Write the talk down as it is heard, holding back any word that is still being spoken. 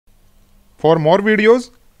For more videos,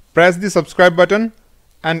 press the subscribe button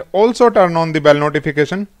and also turn on the bell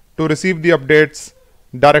notification to receive the updates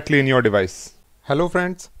directly in your device. Hello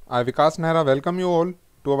friends, I Nehra welcome you all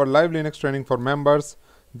to our live Linux training for members.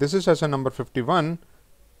 This is session number 51,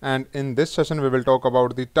 and in this session we will talk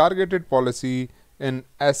about the targeted policy in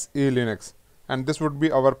SELinux, and this would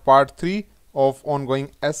be our part 3 of ongoing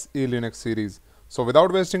SELinux series. So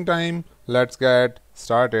without wasting time, let's get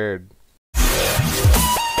started.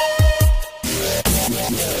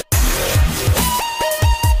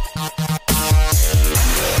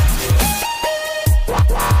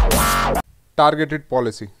 Targeted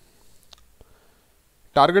policy.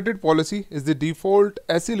 Targeted policy is the default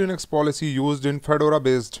SELinux policy used in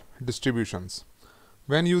Fedora-based distributions.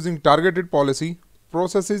 When using targeted policy,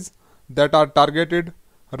 processes that are targeted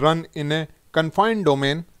run in a confined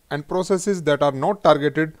domain, and processes that are not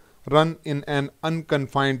targeted run in an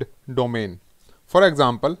unconfined domain. For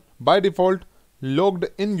example, by default, logged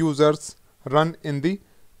in users run in the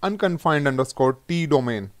unconfined_t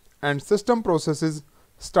domain, and system processes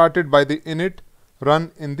started by the init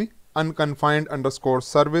run in the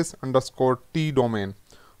unconfined_service_t domain.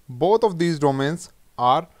 Both of these domains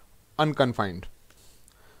are unconfined.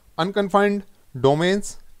 Unconfined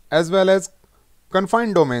domains as well as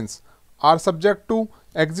confined domains are subject to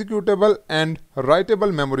executable and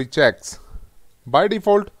writable memory checks. By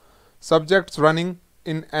default, subjects running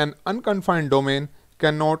in an unconfined domain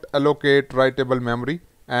cannot allocate writable memory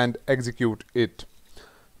and execute it.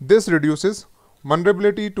 This reduces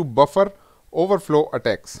vulnerability to buffer overflow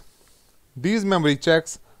attacks. These memory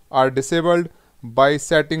checks are disabled by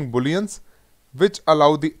setting booleans, which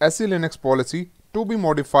allow the SELinux policy to be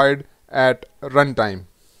modified at runtime.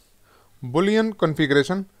 Boolean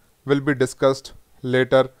configuration will be discussed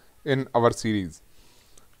later in our series.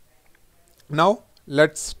 Now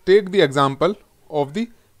let's take the example of the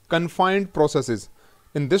confined processes.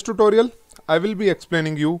 In this tutorial, I will be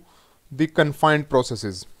explaining you the confined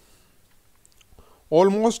processes.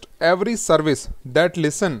 Almost every service that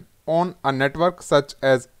listen on a network such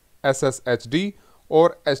as SSHD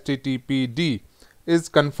or HTTPD is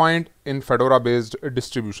confined in Fedora-based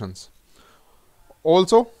distributions.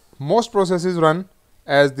 Also, most processes run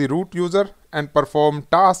as the root user and perform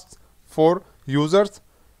tasks for users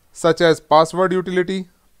such as password utility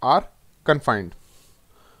are confined.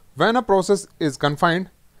 When a process is confined,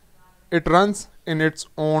 it runs in its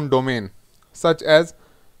own domain, such as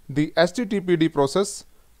the HTTPD process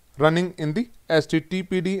running in the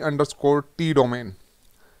HTTPD_t domain.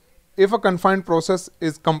 If a confined process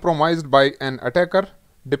is compromised by an attacker,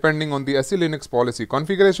 depending on the SELinux policy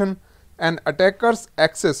configuration, an attacker's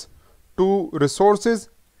access to resources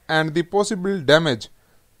and the possible damage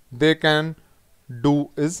they can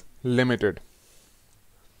do is limited.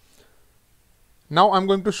 Now I'm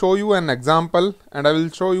going to show you an example, and I will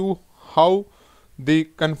show you how the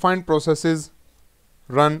confined processes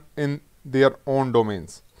run in their own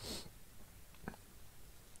domains.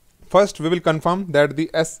 First, we will confirm that the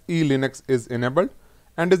SELinux is enabled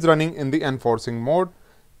and is running in the enforcing mode,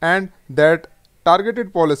 and that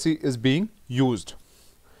targeted policy is being used,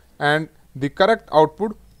 and the correct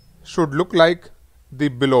output should look like the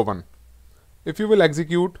below one. If you will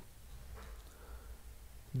execute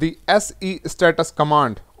the SEStatus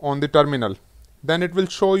command on the terminal, then it will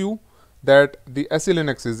show you that the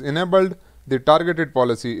SELinux is enabled, the targeted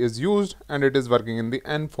policy is used, and it is working in the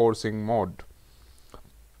enforcing mode.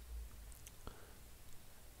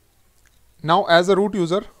 Now, as a root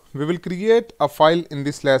user, we will create a file in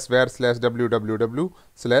the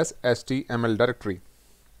 /var/www/html directory.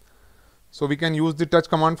 So we can use the touch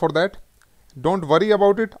command for that. Don't worry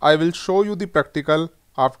about it, I will show you the practical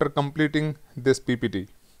after completing this PPT.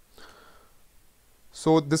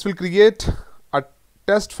 So this will create a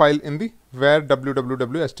test file in the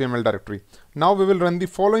var/www/html directory. Now we will run the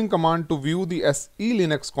following command to view the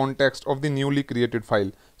SELinux context of the newly created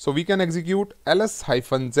file. So we can execute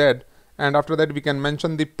ls-z, and after that we can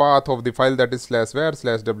mention the path of the file, that is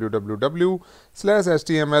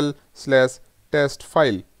 /var/www/html/test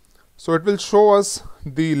file. So it will show us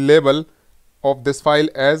the label of this file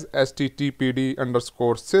as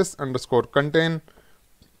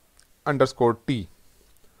httpd_sys_contain_t.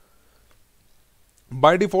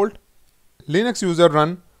 By default, Linux user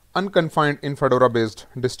run unconfined in Fedora-based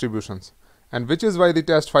distributions, and which is why the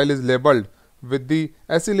test file is labeled with the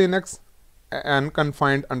SELinux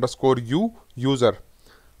unconfined_u user.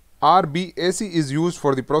 RBAC is used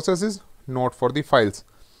for the processes, not for the files.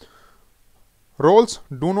 Roles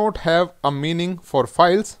do not have a meaning for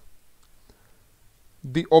files.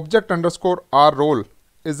 The object_r role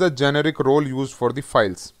is a generic role used for the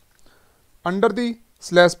files. Under the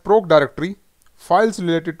 /proc directory, files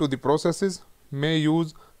related to the processes may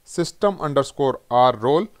use system_r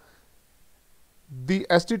role. The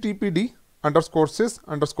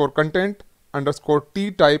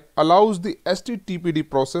httpd_sys_content_t type allows the httpd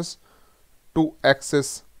process to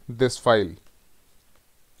access this file.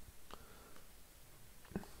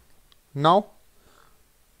 Now,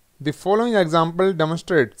 the following example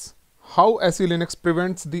demonstrates how SELinux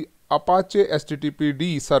prevents the Apache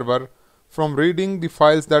httpd server from reading the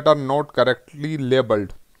files that are not correctly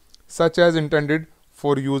labeled, such as intended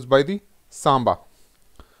for use by the Samba.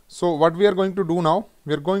 So what we are going to do now,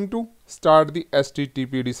 we are going to start the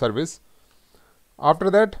httpd service. After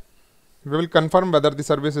that, we will confirm whether the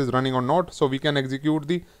service is running or not. So we can execute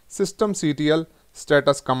the systemctl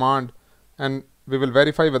status command and we will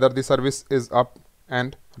verify whether the service is up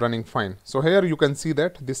and running fine. So here you can see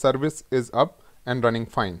that the service is up and running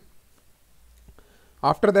fine.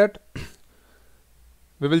 After that,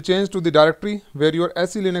 we will change to the directory where your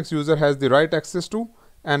SELinux user has the right access to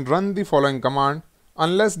and run the following command.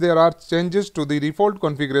 Unless there are changes to the default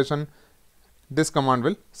configuration, this command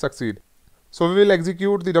will succeed. So we will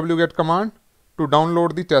execute the wget command to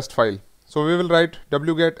download the test file. So we will write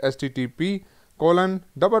wget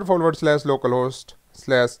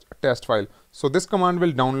http://localhost/test file. So this command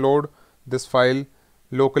will download this file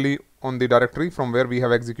locally on the directory from where we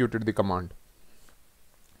have executed the command.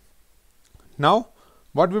 Now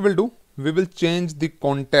what we will do, we will change the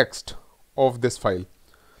context of this file.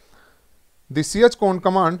 The chcon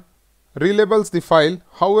command relabels the file.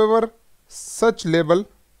 However, such label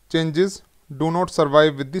changes do not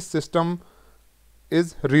survive with the system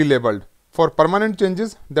is relabeled. For permanent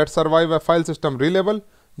changes that survive a file system relabel,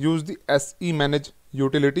 use the semanage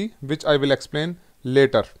utility, which I will explain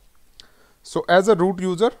later. So as a root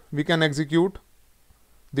user, we can execute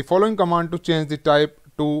the following command to change the type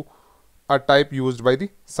to a type used by the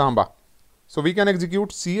Samba. So we can execute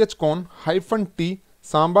chcon-t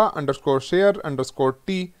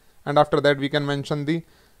samba_share_t, and after that we can mention the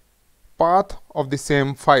path of the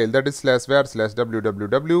same file, that is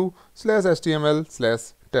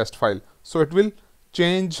 /var/www/html/test file. So it will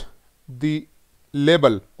change the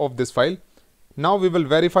label of this file. Now we will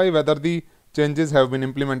verify whether the changes have been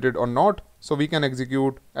implemented or not. So we can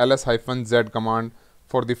execute ls-z command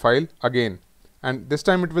for the file again, and this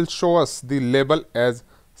time it will show us the label as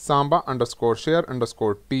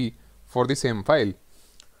samba_share_t for the same file.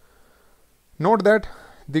 Note that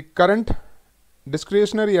the current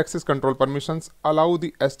discretionary access control permissions allow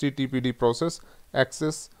the httpd process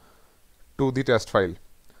access to the test file.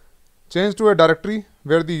 Change to a directory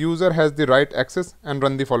where the user has the right access and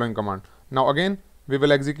run the following command. Now again we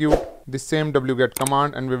will execute the same wget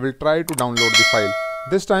command and we will try to download the file.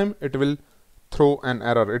 This time it will throw an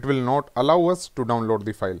error. It will not allow us to download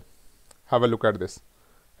the file. Have a look at this.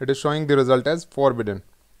 It is showing the result as forbidden.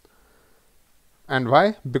 And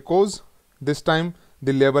why? Because this time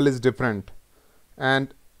the label is different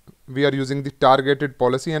and we are using the targeted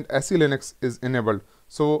policy and SELinux is enabled.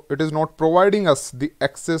 So it is not providing us the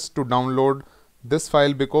access to download this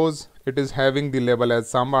file because it is having the label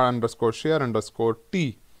as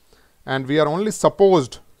samba_share_t, and we are only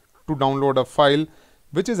supposed to download a file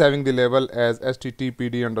which is having the label as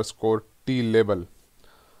httpd_t label.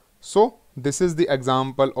 So this is the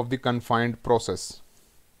example of the confined process.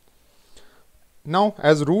 Now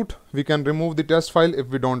as root, we can remove the test file if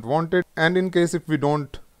we don't want it, and in case if we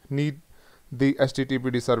don't need the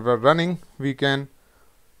httpd server running, we can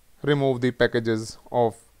remove the packages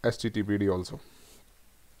of httpd also.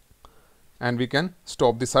 And we can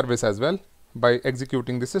stop the service as well by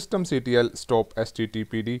executing the systemctl stop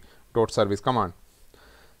httpd.service command.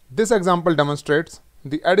 This example demonstrates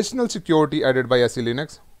the additional security added by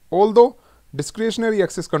SELinux. Although discretionary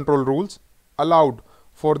access control rules allowed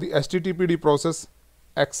for the httpd process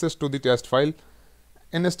access to the test file,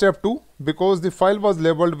 in step 2, because the file was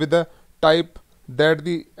labeled with a type that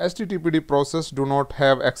the httpd process do not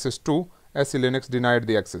have access to, SELinux denied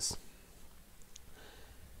the access.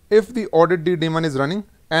 If the audit daemon is running,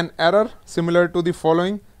 an error similar to the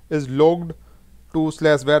following is logged to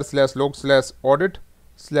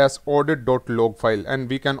 /var/log/audit/audit.log file, and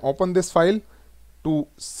we can open this file to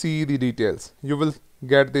see the details. You will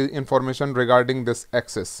get the information regarding this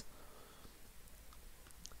access,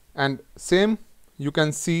 and same you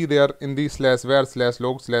can see there in the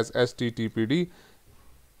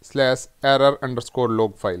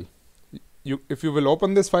 /var/log/httpd/error_log file. If you will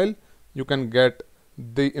open this file, you can get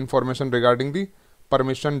the information regarding the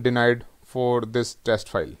permission denied for this test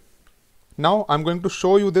file. Now I'm going to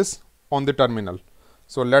show you this on the terminal.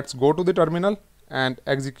 So let's go to the terminal and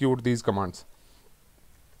execute these commands.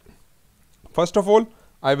 First of all,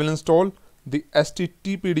 I will install the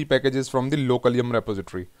sttpd packages from the localium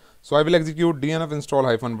repository. So I will execute dnf install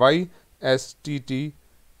 -y sttpd.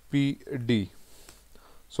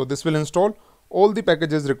 So this will install all the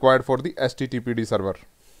packages required for the sttpd server.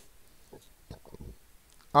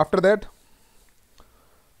 After that,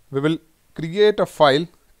 we will create a file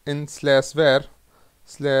in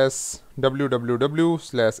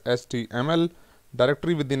 /var/www/html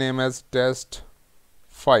directory with the name as test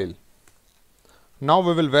file. Now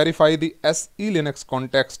we will verify the SELinux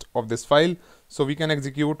context of this file, so we can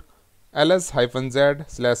execute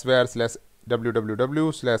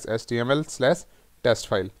ls-z/www/html/test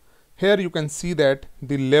file. Here you can see that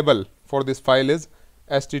the label for this file is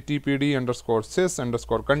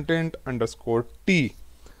httpd_sys_content_t.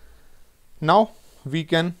 Now we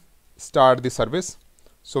can start the service.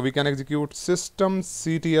 So we can execute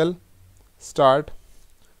systemctl start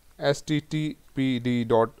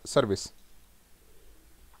httpd.service.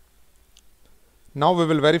 Now we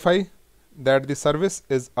will verify that the service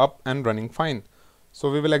is up and running fine.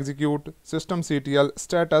 So we will execute systemctl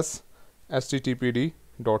status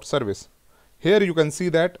httpd.service. Here you can see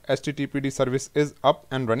that httpd service is up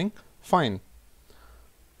and running fine.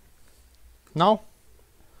 Now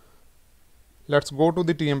let's go to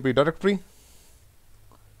the tmp directory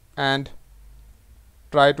and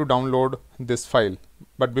try to download this file.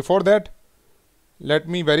 But before that, let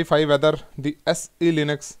me verify whether the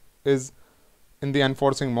SELinux is in the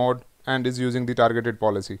enforcing mode and is using the targeted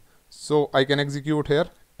policy. So I can execute here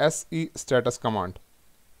se-status command.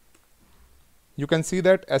 You can see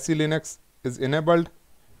that SELinux is enabled,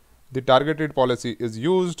 the targeted policy is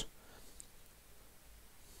used,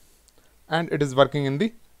 and it is working in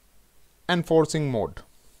the enforcing mode.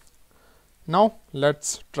 Now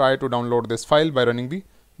let's try to download this file by running the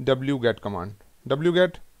wget command.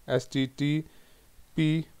 Wget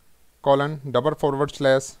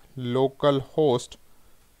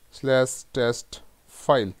http://localhost/test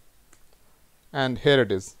file, and here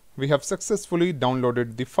it is. We have successfully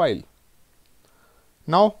downloaded the file.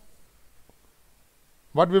 Now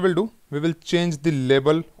what we will do, we will change the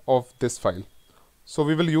label of this file. So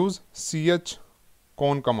we will use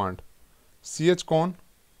chcon command, chcon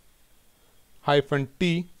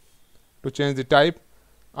 -t to change the type.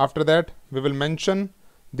 After that we will mention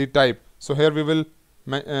the type. So here we will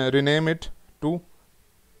rename it to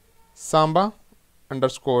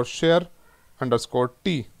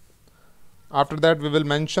samba_share_t. After that we will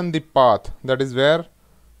mention the path, that is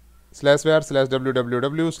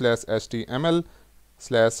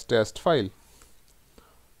 /var/www/html/test file.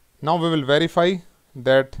 Now we will verify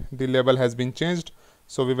that the label has been changed.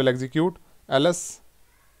 So we will execute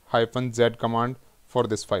ls-z command for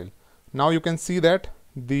this file. Now you can see that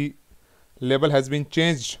the label has been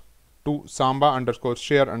changed to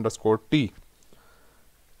samba_share_t.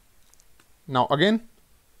 Now again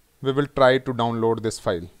we will try to download this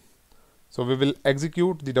file. So we will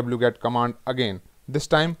execute the wget command again. This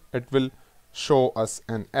time it will show us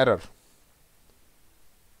an error.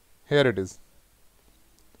 Here it is.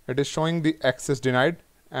 It is showing the access denied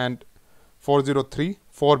and 403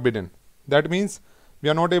 forbidden. That means we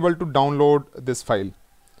are not able to download this file.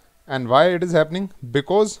 And why it is happening?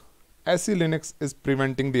 Because SELinux is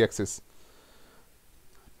preventing the access.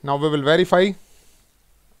 Now we will verify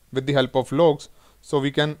with the help of logs. So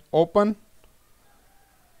we can open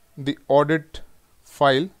the audit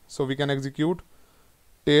file. So we can execute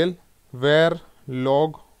tail var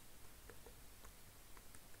log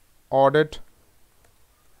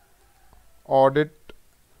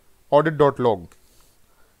audit.log,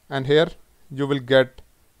 and here you will get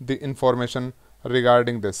the information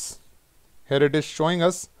regarding this. Here it is showing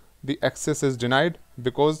us the access is denied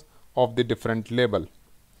because of the different label.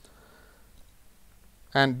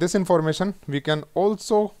 And this information we can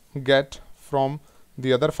also get from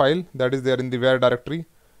the other file that is there in the var directory,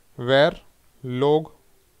 var log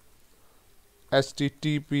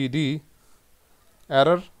httpd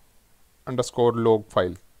error_log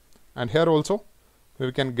file, and here also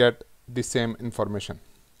we can get the same information.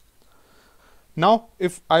 Now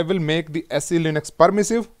if I will make the SELinux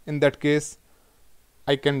permissive, in that case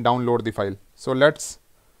I can download the file. So let's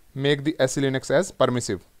make the SELinux as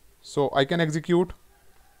permissive. So I can execute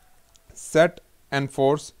set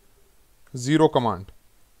enforce 0 command,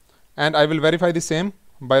 and I will verify the same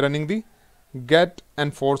by running the get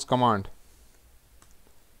enforce command.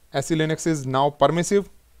 SELinux is now permissive,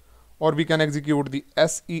 or we can execute the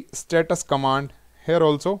se-status command. Here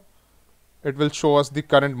also it will show us the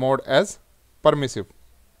current mode as permissive.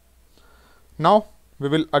 Now we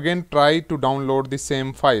will again try to download the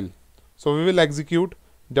same file. So we will execute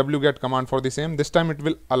wget command for the same. This time it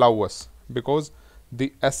will allow us, because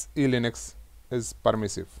the SELinux is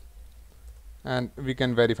permissive, and we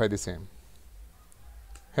can verify the same.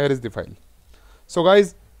 Here is the file. So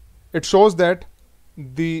guys, it shows that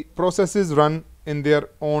the processes run in their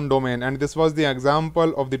own domain, and this was the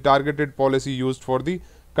example of the targeted policy used for the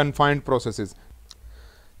confined processes.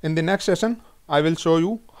 In the next session, I will show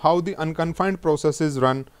you how the unconfined processes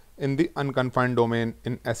run in the unconfined domain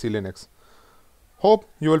in SELinux. Hope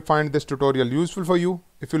you will find this tutorial useful for you.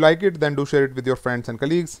 If you like it, then do share it with your friends and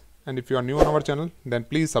colleagues. And if you are new on our channel, then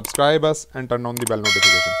please subscribe us and turn on the bell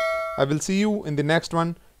notification. I will see you in the next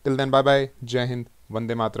one. Till then, bye bye. Jai Hind.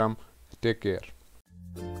 Vande Mataram. Take care.